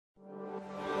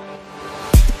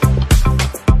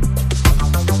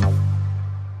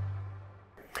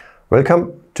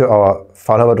Welcome to our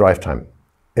FAULHABER Drive Time.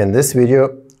 In this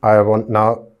video, I want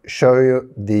now show you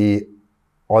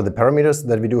all the parameters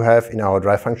that we do have in our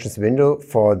drive functions window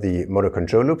for the motor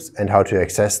control loops and how to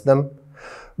access them.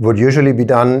 Would usually be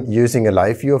done using a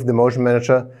live view of the Motion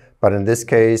Manager, but in this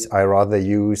case, I rather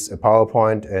use a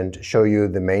PowerPoint and show you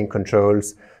the main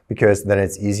controls because then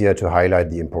it's easier to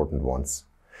highlight the important ones.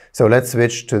 So let's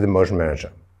switch to the Motion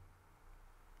Manager.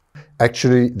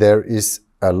 Actually, there is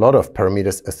a lot of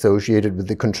parameters associated with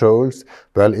the controls.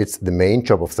 Well, it's the main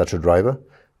job of such a driver.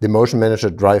 The Motion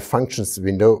Manager Drive Functions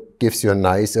window gives you a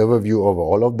nice overview over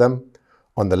all of them.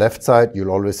 On the left side, you'll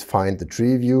always find the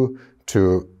tree view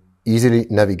to easily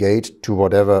navigate to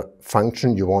whatever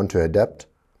function you want to adapt.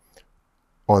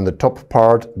 On the top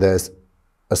part, there's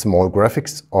a small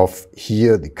graphics of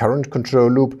here the current control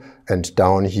loop, and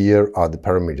down here are the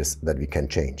parameters that we can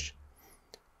change.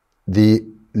 The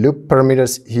loop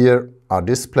parameters here are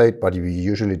displayed, but we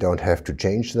usually don't have to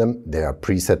change them. They are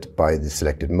preset by the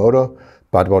selected motor.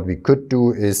 But what we could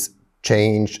do is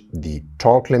change the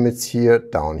torque limits here,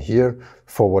 down here,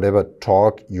 for whatever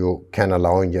torque you can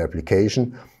allow in your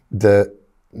application. The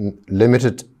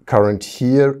limited current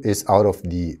here is out of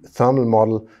the thermal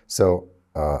model, so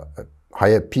a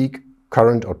higher peak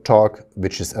current or torque,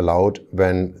 which is allowed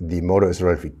when the motor is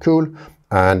relatively cool.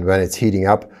 And when it's heating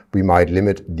up, we might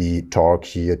limit the torque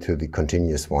here to the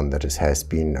continuous one that has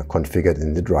been configured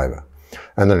in the driver.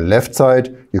 And on the left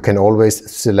side, you can always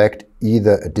select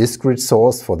either a discrete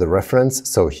source for the reference,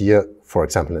 so here, for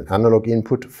example, an analog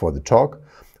input for the torque,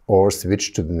 or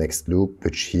switch to the next loop,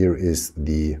 which here is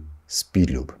the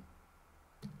speed loop.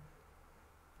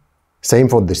 Same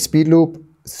for the speed loop,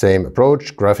 same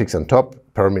approach, graphics on top,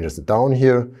 parameters down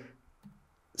here.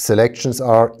 Selections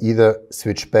are either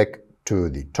switch back to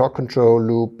the torque control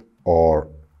loop, or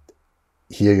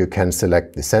here you can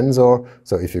select the sensor.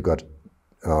 So if you got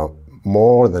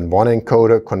more than one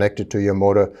encoder connected to your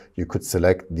motor, you could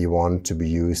select the one to be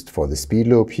used for the speed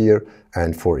loop here.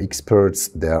 And for experts,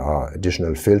 there are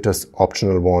additional filters,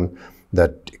 optional one,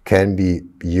 that can be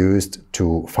used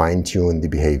to fine-tune the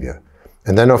behavior.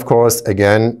 And then, of course,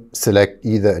 again, select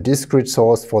either a discrete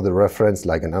source for the reference,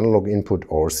 like an analog input,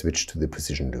 or switch to the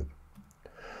precision loop.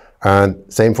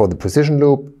 And same for the precision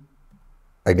loop.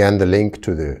 Again, the link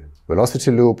to the velocity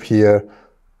loop here.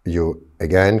 You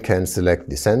again can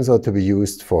select the sensor to be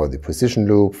used for the precision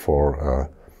loop. For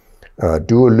a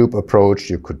dual loop approach,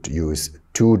 you could use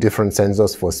two different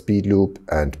sensors for speed loop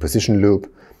and precision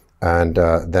loop. And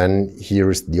then here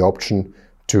is the option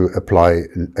to apply,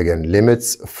 again,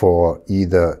 limits for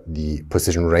either the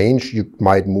position range you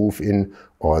might move in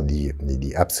or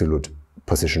the absolute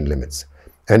position limits.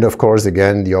 And of course,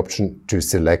 again, the option to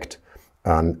select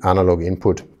an analog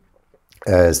input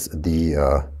as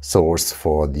the source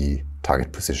for the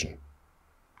target position.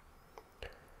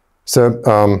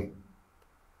 So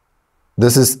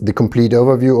this is the complete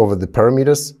overview over the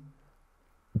parameters.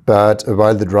 But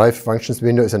while the drive functions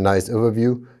window is a nice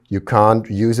overview, you can't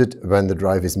use it when the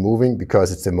drive is moving because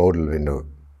it's a modal window.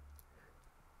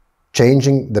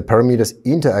 Changing the parameters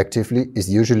interactively is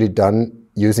usually done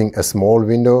using a small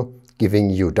window,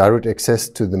 giving you direct access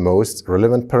to the most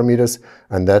relevant parameters,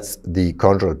 and that's the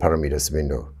control parameters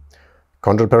window.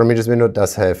 Control parameters window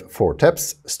does have 4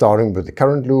 tabs, starting with the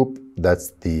current loop.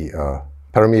 That's the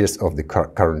parameters of the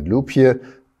current loop here,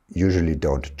 usually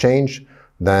don't change.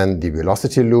 Then the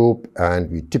velocity loop, and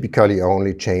we typically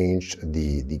only change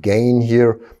the gain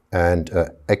here and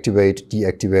activate,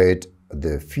 deactivate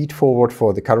the feed forward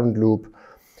for the current loop.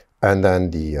 And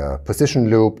then the position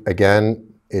loop,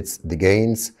 again, it's the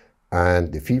gains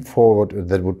and the feed forward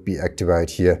that would be activated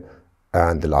here.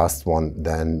 And the last one,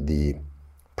 then the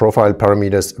profile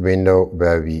parameters window,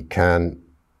 where we can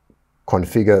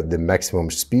configure the maximum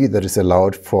speed that is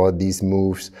allowed for these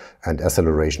moves, and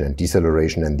acceleration and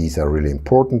deceleration, and these are really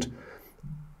important.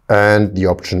 And the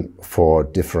option for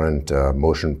different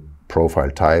motion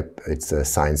profile type, it's a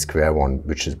sine square one,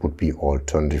 which would be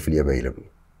alternatively available.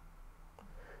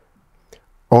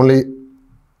 Only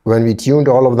when we tuned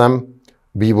all of them,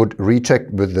 we would recheck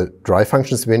with the drive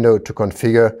functions window to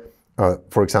configure,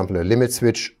 for example, a limit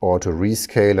switch, or to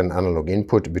rescale an analog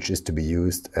input, which is to be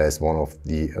used as one of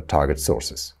the target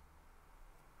sources.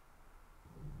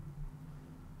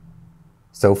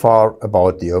 So far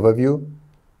about the overview.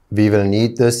 We will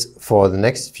need this for the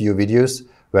next few videos,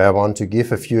 where I want to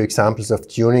give a few examples of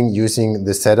tuning using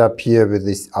the setup here with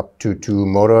these up to 2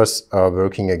 motors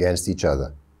working against each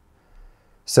other.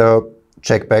 So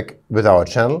check back with our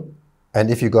channel. And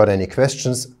if you got any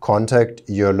questions, contact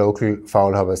your local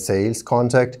FAULHABER sales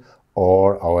contact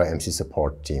or our MC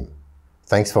support team.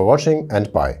 Thanks for watching, and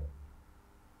bye.